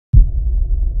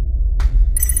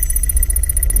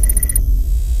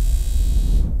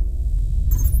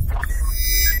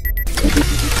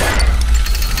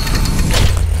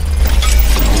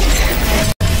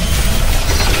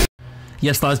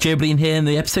Yes, lads, joebiline here, and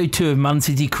the episode 2 of Man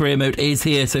City career mode is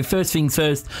here. So first things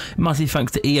first, massive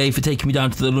thanks to EA for taking me down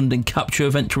to the London Capture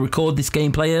event to record this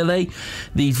gameplay early.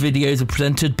 These videos are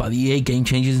presented by the EA Game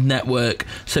Changers Network.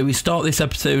 So we start this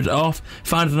episode off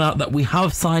finding out that we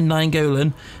have signed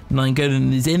Nainggolan.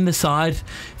 Nainggolan is in the side,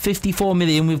 54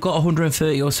 million. We've got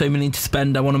 130 or so million to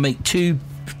spend. I want to make two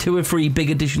or three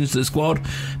big additions to the squad.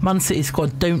 Man City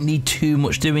squad don't need too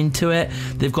much doing to it.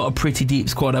 They've got a pretty deep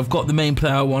squad. I've got the main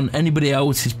player I want. Anybody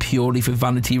else is purely for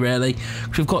vanity, really.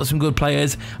 We've got some good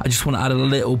players. I just want to add a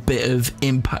little bit of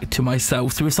impact to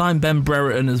myself. So we signed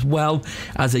berrigan as well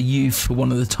as a youth for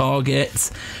one of the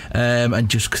targets, and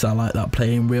just because I like that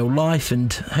player in real life,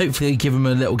 and hopefully give him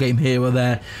a little game here or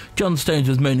there. John Stones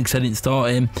was moaning because I didn't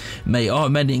start him. Mate,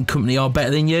 ajmw and company are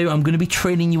better than you. I'm going to be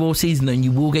training you all season, and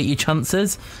you will get your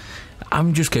chances.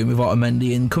 I'm just going with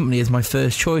ajmw and company as my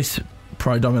first choice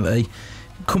predominantly.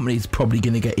 Company's probably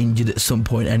going to get injured at some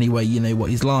point anyway, you know what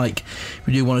he's like.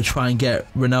 We do want to try and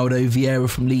get Ronaldo Vieira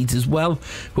from Leeds as well,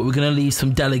 but we're going to leave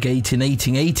some delegating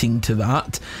 18 to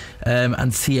that,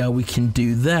 and see how we can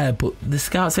do there. But the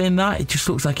scout saying that, it just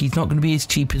looks like he's not going to be as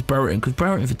cheap as berrigan, because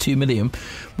berrigan for 2 million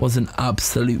was an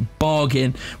absolute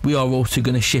bargain. We are also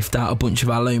going to shift out a bunch of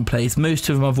our loan players. Most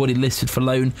of them I've already listed for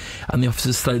loan, and the offers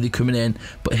are slowly coming in,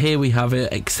 but here we have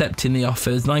it, accepting the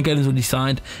offers. Nainggolan's already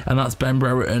signed, and that's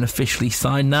berrigan officially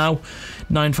signed now.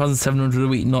 9,700 a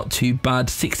week, not too bad.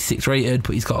 66 rated,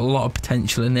 but he's got a lot of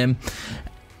potential in him.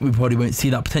 We probably won't see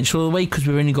that potential all the way because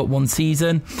we've only got one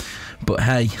season, but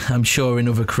hey, I'm sure in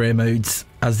other career modes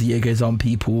as the year goes on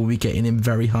people will be getting him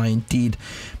very high indeed.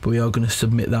 But we are going to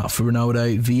submit that for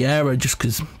Ronaldo Vieira just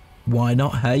because why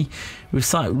not? Hey,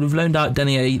 we've loaned out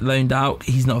Denier, loaned out.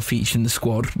 He's not a feature in the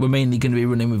squad. We're mainly going to be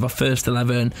running with our first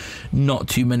 11. Not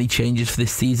too many changes for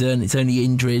this season. It's only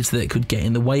injuries that could get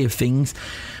in the way of things,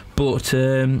 but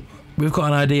we've got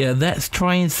an idea. Let's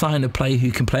try and sign a player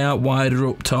who can play out wide or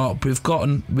up top. We've got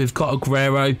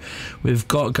Aguero, we've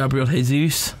got Gabriel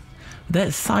Jesus.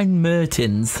 Let's sign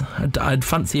Mertens. I'd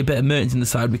fancy a bit of Mertens in the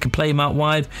side. We can play him out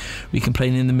wide, we can play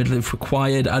him in the middle if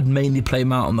required. I'd mainly play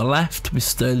him out on the left with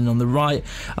Sterling on the right.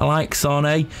 I like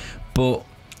Sane, but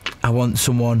I want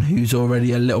someone who's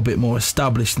already a little bit more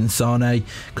established than Sane,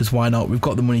 because why not? We've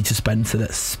got the money to spend, so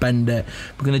let's spend it.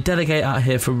 We're going to delegate out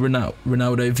here for Ronaldo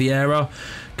Vieira.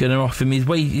 Going to offer him his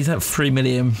weight. He's at 3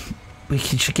 million. We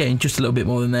should get him just a little bit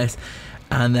more than this,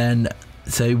 and then.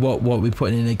 So what we're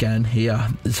putting in again here,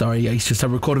 sorry, it's just I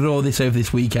recorded all this over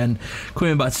this weekend,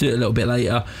 coming back to do it a little bit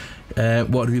later.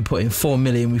 What did we put in? 4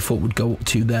 million we thought would go up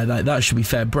to there. That should be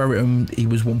fair. Berrigan, he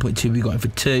was 1.2, we got him for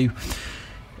 2.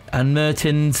 And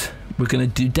Mertens, we're going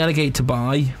to do delegate to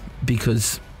buy,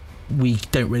 because we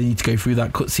don't really need to go through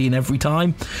that cutscene every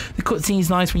time. The cutscene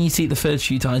is nice when you see it the first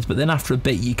few times, but then after a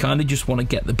bit you kind of just want to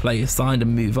get the player signed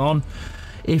and move on.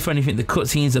 If anything, the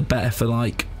cutscenes are better for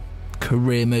like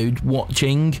career mode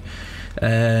watching,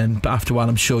 but after a while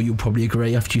I'm sure you'll probably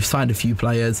agree, after you've signed a few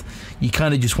players you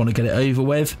kind of just want to get it over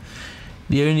with.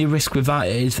 The only risk with that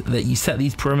is that you set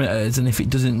these parameters, and if it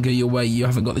doesn't go your way you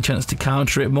haven't got the chance to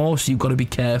counter it more, so you've got to be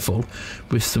careful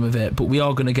with some of it. But we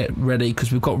are going to get ready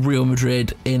because we've got Real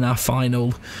Madrid in our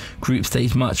final group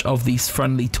stage match of this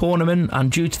friendly tournament,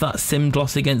 and due to that simmed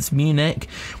loss against Munich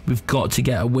we've got to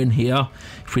get a win here.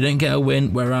 If we don't get a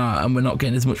win, we're out, and we're not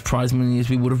getting as much prize money as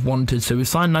we would have wanted. So we've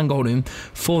signed Nainggolan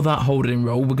for that holding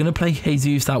role. We're going to play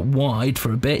Jesus out wide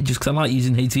for a bit, just because I like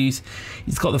using Jesus.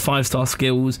 He's got the 5-star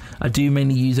skills. I do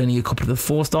mainly use only a couple of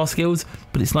the 4-star skills,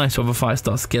 but it's nice to have a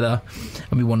 5-star skiller,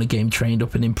 and we want to get him trained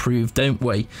up and improved, don't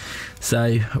we?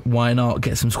 So why not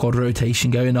get some squad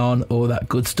rotation going on, all that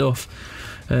good stuff.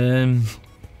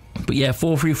 But yeah,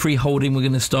 4-3-3 holding we're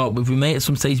going to start with. We may at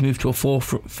some stage move to a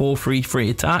 4-3-3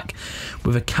 attack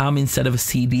with a cam instead of a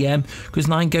CDM, because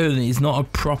Nainggolan is not a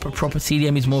proper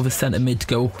CDM. He's more of a centre mid to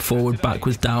go forward,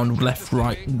 backwards, down, left,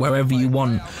 right, wherever you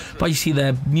want. But you see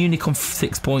there, Munich on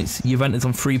 6 points, Juventus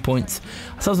on 3 points,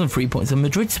 ourselves on 3 points, and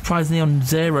Madrid surprisingly on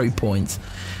 0 points.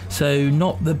 So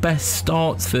not the best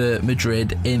starts for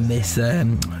Madrid in this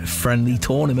friendly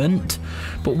tournament,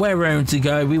 but we're raring to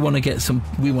go. We want to get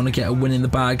a win in the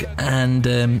bag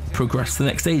and progress to the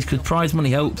next stage, because prize money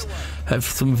helps.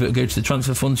 Some of it will go to the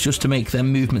transfer funds just to make their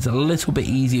movements a little bit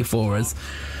easier for us.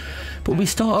 But we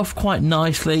start off quite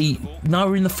nicely. Now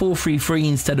we're in the 4-3-3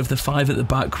 instead of the 5 at the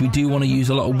back. We do want to use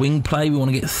a lot of wing play. We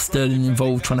want to get Sterling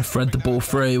involved, trying to thread the ball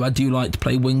through. I do like to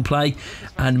play wing play,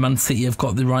 and Man City have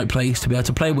got the right players to be able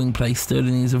to play wing play.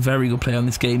 Sterling is a very good player on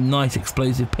this game. Nice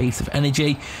explosive pace of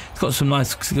energy. He's got some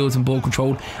nice skills and ball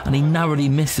control, and he narrowly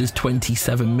misses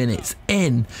 27 minutes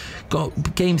in.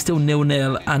 Got game still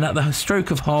 0-0, and at the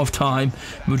stroke of half time,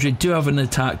 Madrid do have an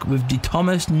attack with De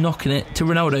Thomas knocking it to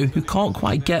Ronaldo, who can't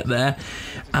quite get there,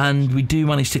 and we do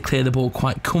manage to clear the ball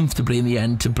quite comfortably in the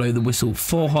end to blow the whistle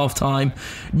for half time.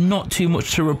 Not too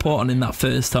much to report on in that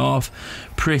first half.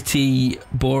 Pretty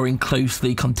boring,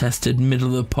 closely contested, middle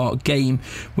of the park game.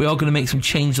 We are going to make some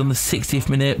changes on the 60th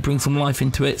minute, bring some life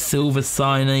into it. Silva,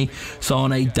 Sane,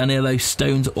 Danilo,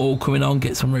 Stones all coming on,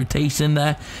 get some rotation in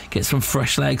there, get some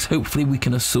fresh legs. Hopefully we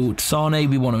can assault Sane.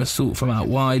 We want to assault from out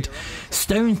wide.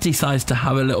 Stones decides to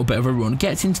have a little bit of a run,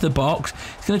 gets into the box.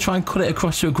 He's going to try and cut it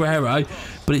across to Aguero,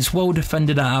 but it's well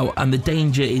defended out, and the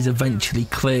danger is eventually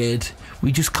cleared.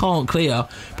 We just can't clear.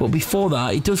 But before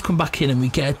that, it does come back in, and we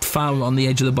get a foul on the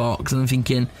edge of the box, and I'm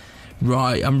thinking,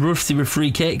 right, I'm rusty with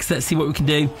free kicks. Let's see what we can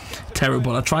do.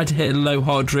 Terrible. I tried to hit a low,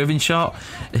 hard-driven shot,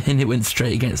 and it went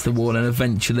straight against the wall and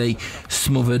eventually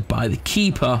smothered by the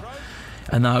keeper.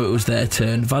 And now it was their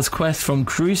turn. Vazquez from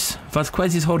Cruz.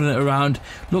 Vazquez is holding it around,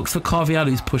 looks for Carvalho,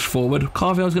 who's pushed forward.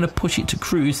 Carvalho's going to push it to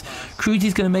Cruz. Cruz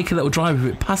is going to make a little drive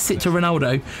with it, pass it to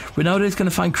Ronaldo. Ronaldo's going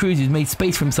to find Cruz, who's made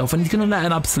space for himself, and he's going to let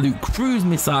an absolute Cruz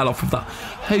missile off of that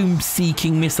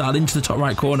home-seeking missile into the top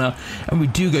right corner. And we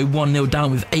do go 1-0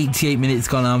 down with 88 minutes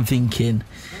gone. I'm thinking,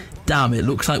 damn, it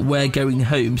looks like we're going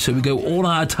home. So we go all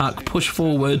out attack, push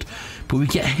forward, but we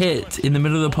get hit in the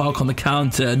middle of the park on the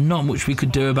counter. Not much we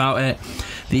could do about it.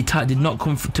 The attack did not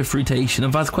come to fruition,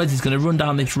 and Vazquez is going to run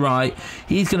down this right.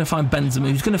 He's going to find Benzema,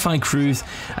 who's going to find Cruz,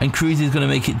 and Cruz is going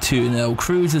to make it 2-0.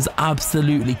 Cruz has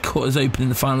absolutely cut us open in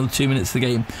the final 2 minutes of the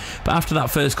game. But after that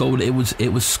first goal, it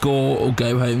was score or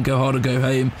go home, go hard or go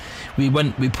home.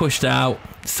 We pushed out.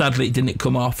 Sadly, it didn't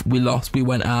come off. We lost. We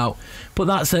went out. But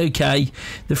that's okay.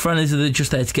 The friendlies are just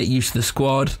there to get used to the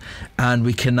squad, and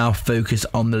we can now focus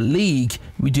on the league.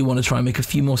 We do want to try and make a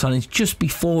few more signings just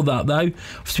before that, though.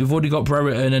 Obviously, we've already got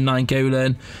Berrigan and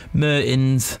Nainggolan,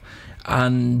 Mertens,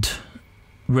 and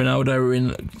Ronaldo are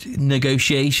in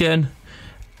negotiation.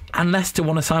 And Leicester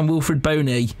want to sign Wilfred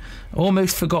Boney.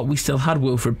 Almost forgot we still had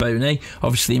Wilfred Boney.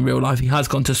 Obviously, in real life, he has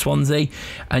gone to Swansea.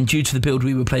 And due to the build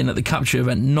we were playing at the capture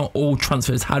event, not all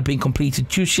transfers had been completed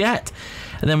just yet.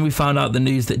 And then we found out the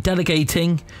news that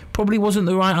delegating probably wasn't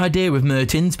the right idea with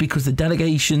Mertens, because the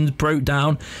delegations broke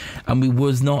down and we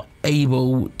was not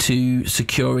able to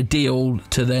secure a deal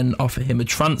to then offer him a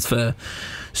transfer.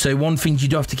 So one thing you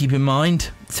do have to keep in mind,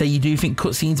 say you do think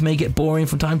cutscenes may get boring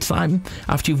from time to time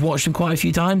after you've watched them quite a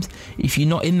few times. If you're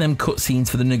not in them cutscenes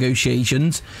for the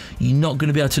negotiations, you're not going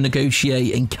to be able to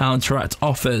negotiate and counteract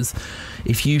offers.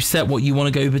 If you set what you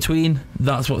want to go between,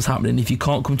 that's what's happening. If you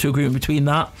can't come to agreement between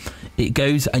that, it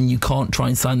goes, and you can't try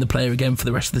and sign the player again for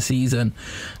the rest of the season.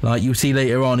 Like you'll see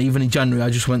later on, even in January, I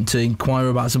just went to inquire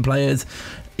about some players.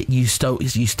 You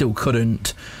still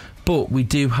couldn't. But we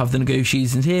do have the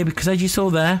negotiations here, because as you saw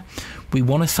there, we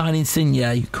want to sign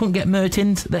Insigne. Couldn't get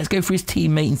Mertens. Let's go for his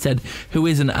teammate instead, who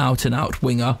is an out-and-out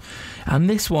winger. And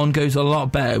this one goes a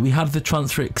lot better. We had the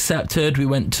transfer accepted. We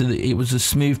went to it was a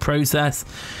smooth process.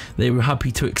 They were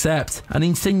happy to accept, and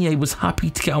Insigne was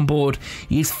happy to get on board.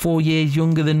 He's 4 years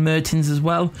younger than Mertens as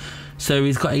well, so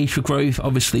he's got age for growth.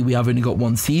 Obviously, we have only got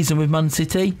one season with Man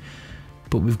City,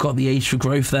 but we've got the age for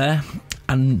growth there.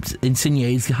 And Insigne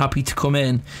is happy to come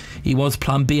in. He was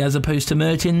plan B as opposed to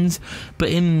Mertens, but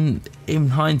in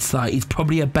hindsight, he's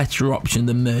probably a better option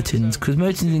than Mertens, because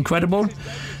Mertens is incredible,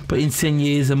 but Insigne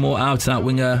is a more out-and-out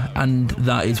winger, and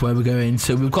that is where we're going.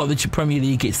 So we've got the Premier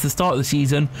League. It's the start of the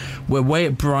season. We're away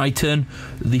at Brighton.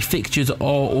 The fixtures are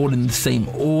all in the same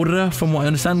order, from what I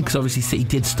understand, because obviously City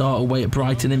did start away at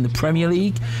Brighton in the Premier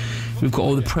League. We've got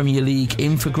all the Premier League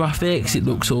infographics. It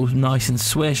looks all nice and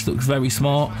swish, looks very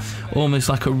smart, almost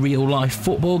like a real-life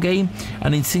football game.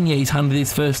 And Insigne's handed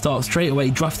his first start straight away,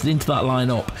 drafted into that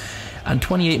lineup. And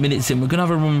 28 minutes in, we're going to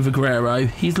have a run with Aguero.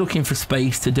 He's looking for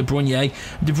space to De Bruyne.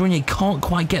 De Bruyne can't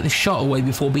quite get the shot away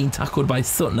before being tackled by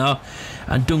Suttner,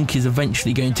 and Dunk is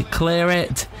eventually going to clear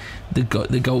it. The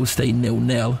goal stayed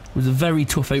 0-0. It was a very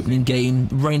tough opening game.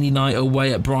 Rainy night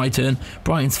away at Brighton.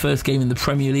 Brighton's first game in the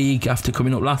Premier League after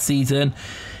coming up last season.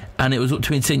 And it was up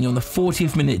to Insigne on the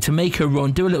 40th minute to make a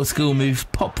run, do a little skill move,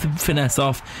 pop the finesse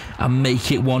off, and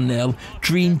make it 1-0.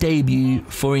 Dream debut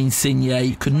for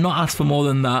Insigne. Could not ask for more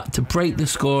than that, to break the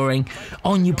scoring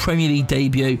on your Premier League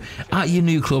debut at your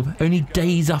new club, only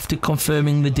days after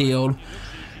confirming the deal.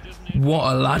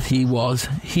 What a lad he was.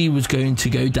 He was going to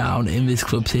go down in this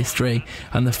club's history,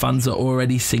 and the fans are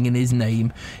already singing his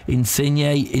name.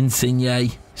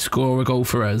 Insigne, score a goal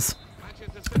for us.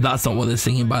 That's not what they're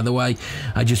singing, by the way.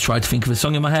 I just tried to think of a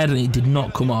song in my head and it did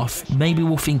not come off. Maybe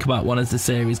we'll think about one as the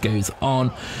series goes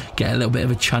on, get a little bit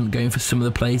of a chant going for some of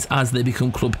the players as they become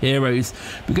club heroes.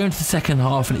 We're going to the second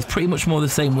half and it's pretty much more the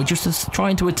same. We're just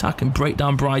trying to attack and break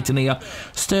down Brighton here.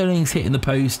 Sterling's hitting the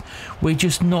post. We're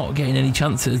just not getting any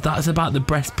chances. That's about the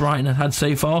best Brighton had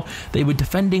so far. They were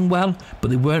defending well, but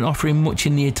they weren't offering much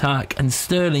in the attack, and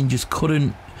Sterling just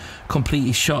couldn't complete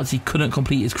his shots. He couldn't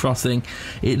complete his crossing.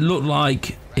 It looked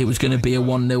like it was going to be a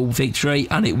 1-0 victory,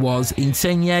 and it was.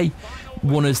 Insigne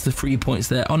won us the 3 points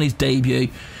there on his debut.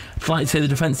 I'd like to say the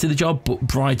defence did the job, but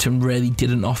Brighton really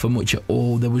didn't offer much at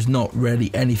all. There was not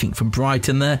really anything from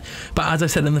Brighton there. But as I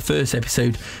said in the first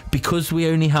episode, because I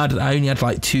only had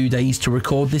like 2 days to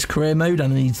record this career mode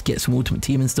and I need to get some Ultimate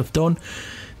Team and stuff done,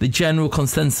 the general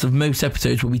consensus of most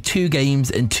episodes will be 2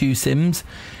 games and 2 sims,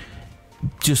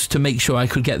 just to make sure I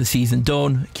could get the season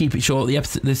done, keep it short.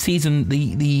 It's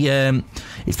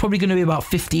probably going to be about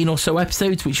 15 or so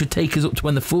episodes, which should take us up to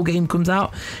when the full game comes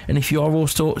out. And if you are all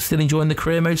still enjoying the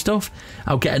career mode stuff,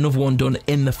 I'll get another one done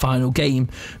in the final game.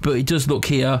 But it does look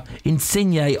here,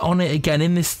 Insigne on it again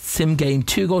in this sim game.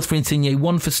 2 goals for Insigne,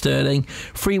 1 for Sterling,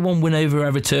 3-1 win over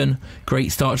Everton.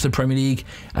 Great start to the Premier League.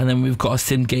 And then we've got a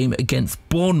sim game against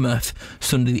Bournemouth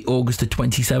Sunday the August the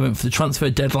 27th. The transfer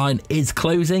deadline is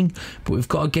closing, but we've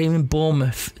got a game in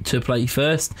Bournemouth to play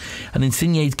first, and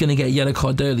Insigne is going to get a yellow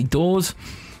card early doors.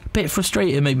 Bit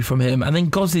frustrated maybe from him, and then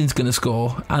Goslin's going to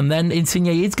score, and then Insigne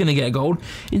is going to get a goal.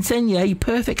 Insigne,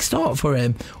 perfect start for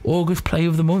him. August player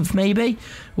of the month maybe.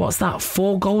 What's that,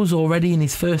 4 goals already in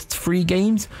his first 3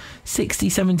 games,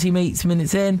 60-70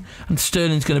 minutes in, and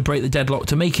Sterling's going to break the deadlock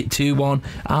to make it 2-1.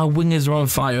 Our wingers are on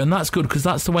fire, and that's good because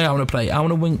that's the way I want to play. I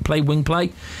want to play wing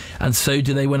play, and so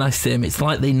do they when I sim. It's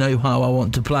like they know how I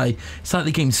want to play. It's like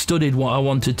the game studied what I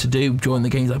wanted to do during the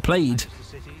games I played.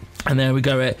 And there we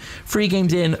go, 3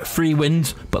 games in, 3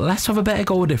 wins, but let's have a better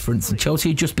goal difference, and Chelsea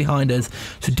are just behind us.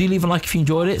 So do leave a like if you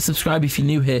enjoyed it, subscribe if you're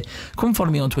new here, come follow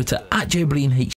me on Twitter at joebilinehd.